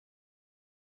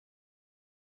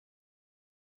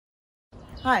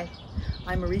Hi,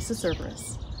 I'm Marisa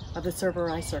Cerveris of the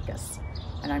Cerverii Circus,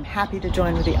 and I'm happy to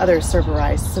join with the other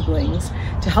Cerverii siblings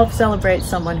to help celebrate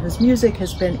someone whose music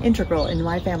has been integral in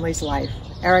my family's life,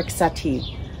 Eric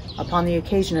Satie, upon the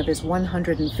occasion of his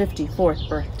 154th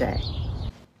birthday.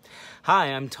 Hi,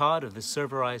 I'm Todd of the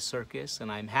Cerverii Circus,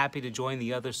 and I'm happy to join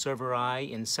the other Cerverii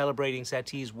in celebrating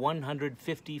Satie's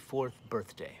 154th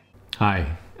birthday.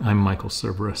 Hi, I'm Michael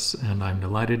Cerveris, and I'm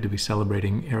delighted to be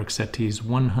celebrating Eric Satie's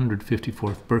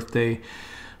 154th birthday,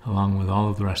 along with all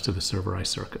of the rest of the Cerverii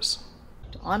Circus.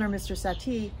 To honor Mr.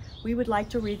 Satie, we would like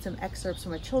to read some excerpts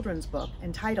from a children's book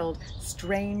entitled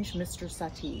Strange Mr.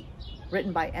 Satie,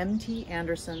 written by M.T.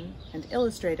 Anderson and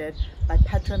illustrated by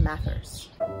Petra Mathers.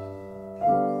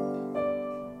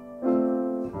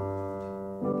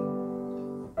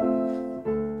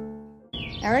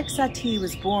 Eric Satie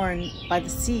was born by the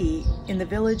sea in the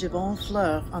village of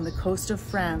Honfleur on the coast of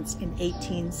France in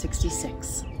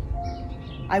 1866.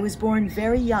 I was born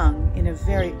very young in a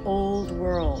very old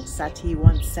world, Satie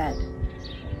once said.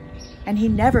 And he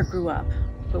never grew up,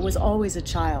 but was always a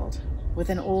child, with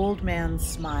an old man's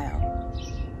smile.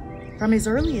 From his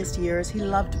earliest years, he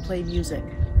loved to play music.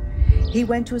 He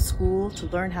went to a school to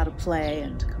learn how to play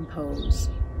and compose.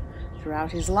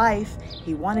 Throughout his life,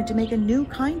 he wanted to make a new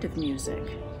kind of music,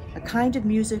 a kind of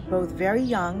music both very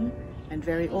young and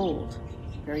very old,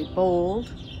 very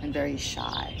bold and very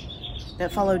shy,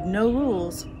 that followed no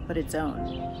rules but its own.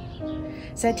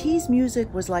 Satie's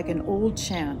music was like an old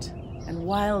chant and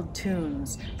wild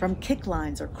tunes from kick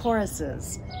lines or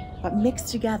choruses, but mixed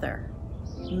together.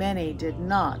 Many did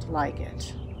not like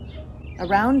it.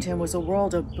 Around him was a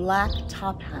world of black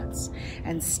top hats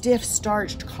and stiff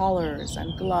starched collars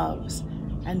and gloves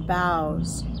and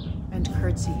bows and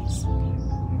curtsies.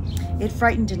 It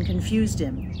frightened and confused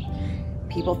him.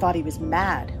 People thought he was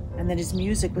mad and that his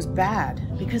music was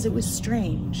bad because it was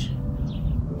strange.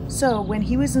 So when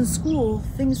he was in school,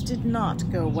 things did not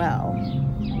go well.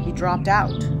 He dropped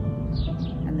out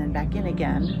and then back in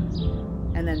again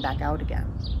and then back out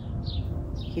again.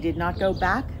 He did not go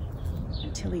back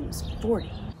until he was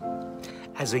 40.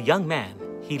 As a young man,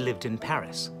 he lived in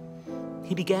Paris.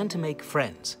 He began to make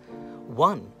friends.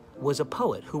 One was a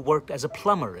poet who worked as a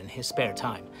plumber in his spare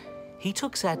time. He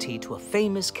took Satie to a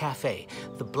famous cafe,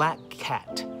 the Black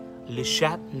Cat, Le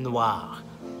Chat Noir,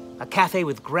 a cafe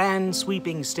with grand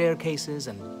sweeping staircases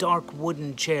and dark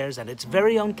wooden chairs and its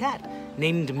very own cat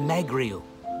named Magriou.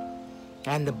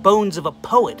 And the bones of a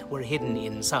poet were hidden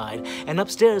inside, and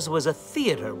upstairs was a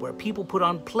theater where people put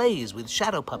on plays with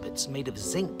shadow puppets made of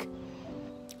zinc.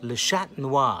 Le Chat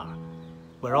Noir,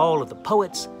 where all of the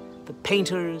poets, the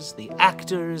painters, the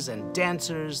actors and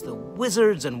dancers, the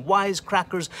wizards and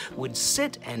wisecrackers would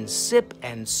sit and sip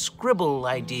and scribble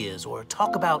ideas or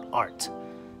talk about art.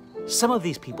 Some of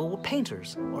these people were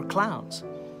painters or clowns.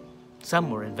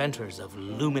 Some were inventors of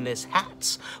luminous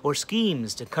hats or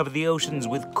schemes to cover the oceans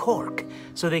with cork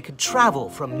so they could travel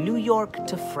from New York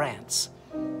to France.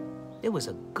 It was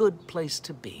a good place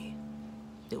to be.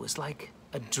 It was like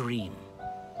a dream.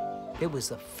 It was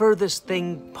the furthest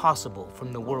thing possible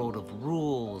from the world of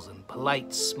rules and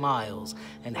polite smiles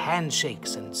and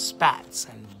handshakes and spats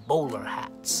and bowler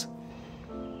hats.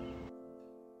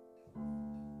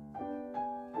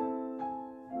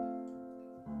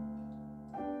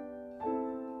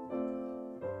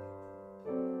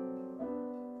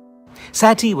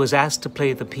 Satie was asked to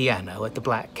play the piano at the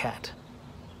Black Cat.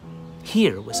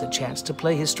 Here was a chance to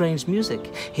play his strange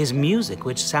music, his music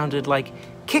which sounded like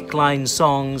kickline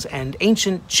songs and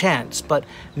ancient chants, but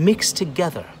mixed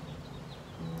together.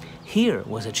 Here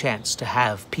was a chance to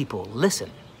have people listen.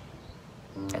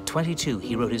 At 22,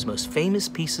 he wrote his most famous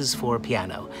pieces for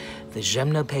piano, the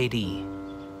Gymnopédie,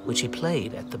 which he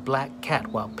played at the Black Cat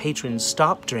while patrons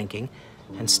stopped drinking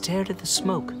and stared at the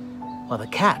smoke, while the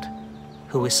cat,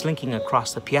 who was slinking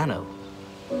across the piano,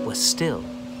 was still.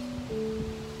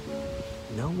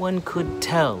 No one could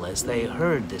tell as they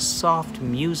heard this soft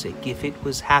music if it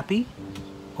was happy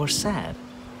or sad.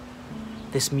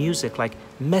 This music like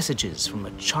messages from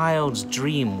a child's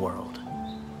dream world.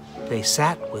 They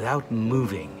sat without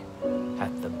moving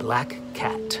at the Black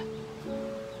Cat.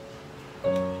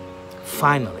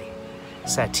 Finally,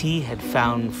 Satie had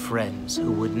found friends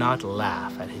who would not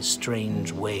laugh at his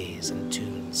strange ways and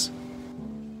tunes.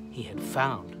 He had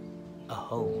found a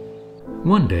home.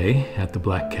 One day, at the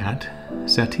Black Cat,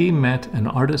 Satie met an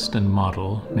artist and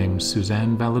model named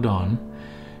Suzanne Valadon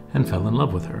and fell in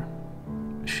love with her.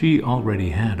 She already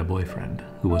had a boyfriend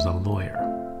who was a lawyer,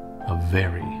 a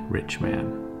very rich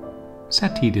man.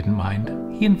 Satie didn't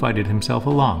mind. He invited himself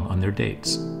along on their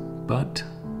dates. But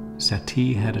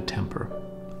Satie had a temper,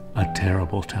 a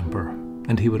terrible temper,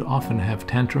 and he would often have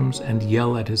tantrums and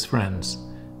yell at his friends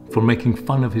for making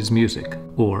fun of his music,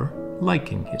 or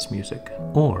liking his music,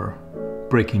 or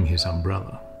breaking his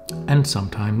umbrella. And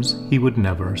sometimes he would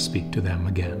never speak to them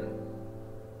again.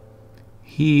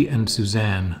 He and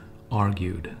Suzanne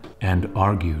argued and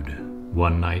argued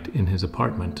one night in his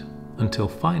apartment until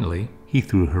finally he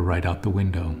threw her right out the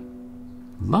window.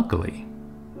 Luckily,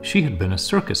 she had been a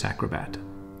circus acrobat,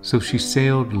 so she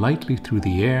sailed lightly through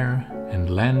the air and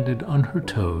landed on her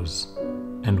toes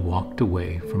and walked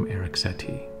away from Eric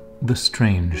Satie, the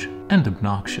strange and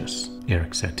obnoxious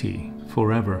Eric Satie,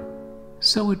 forever.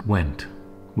 So it went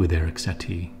with Eric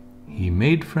Satie. He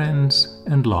made friends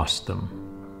and lost them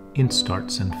in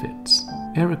starts and fits.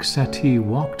 Eric Satie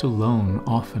walked alone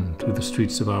often through the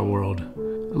streets of our world,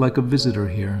 like a visitor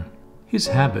here. His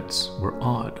habits were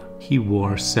odd. He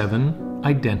wore 7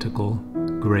 identical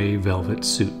gray velvet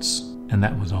suits, and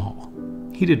that was all.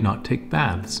 He did not take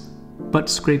baths, but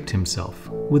scraped himself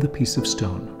with a piece of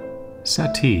stone.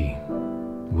 Satie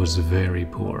was very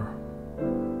poor.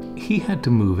 He had to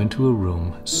move into a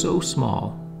room so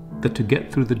small that to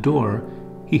get through the door,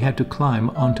 he had to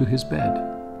climb onto his bed.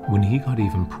 When he got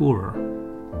even poorer,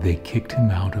 they kicked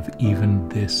him out of even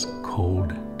this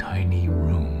cold, tiny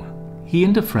room. He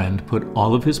and a friend put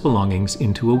all of his belongings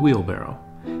into a wheelbarrow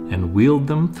and wheeled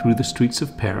them through the streets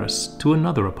of Paris to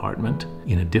another apartment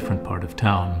in a different part of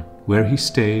town, where he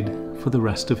stayed for the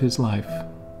rest of his life.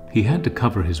 He had to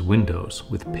cover his windows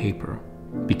with paper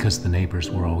because the neighbors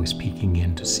were always peeking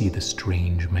in to see the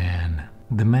strange man,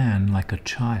 the man like a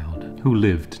child who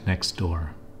lived next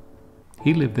door.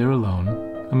 He lived there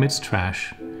alone, amidst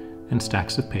trash and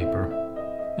stacks of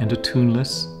paper and a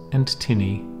tuneless and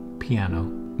tinny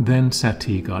piano. Then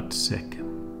Satie got sick.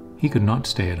 He could not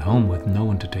stay at home with no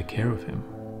one to take care of him.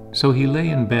 So he lay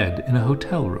in bed in a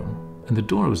hotel room, and the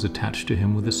door was attached to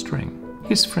him with a string.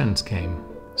 His friends came.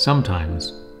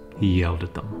 Sometimes he yelled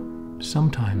at them.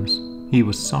 Sometimes he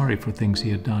was sorry for things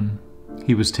he had done.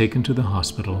 He was taken to the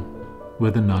hospital,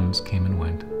 where the nuns came and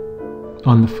went.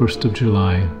 On the 1st of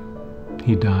July,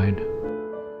 he died.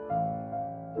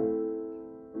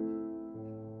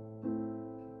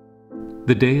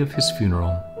 The day of his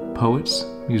funeral, poets,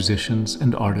 musicians,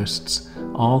 and artists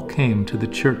all came to the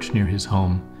church near his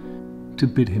home to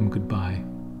bid him goodbye.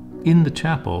 In the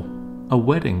chapel, a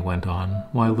wedding went on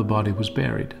while the body was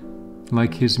buried.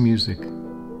 Like his music,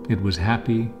 it was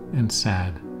happy and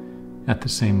sad at the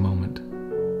same moment,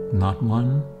 not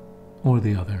one or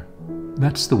the other.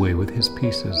 That's the way with his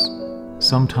pieces.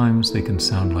 Sometimes they can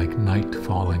sound like night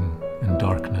falling and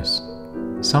darkness.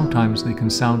 Sometimes they can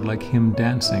sound like him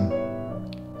dancing.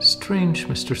 Strange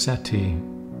Mr. Satie,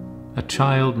 a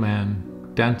child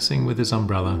man dancing with his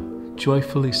umbrella,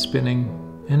 joyfully spinning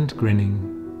and grinning,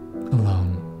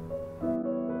 alone.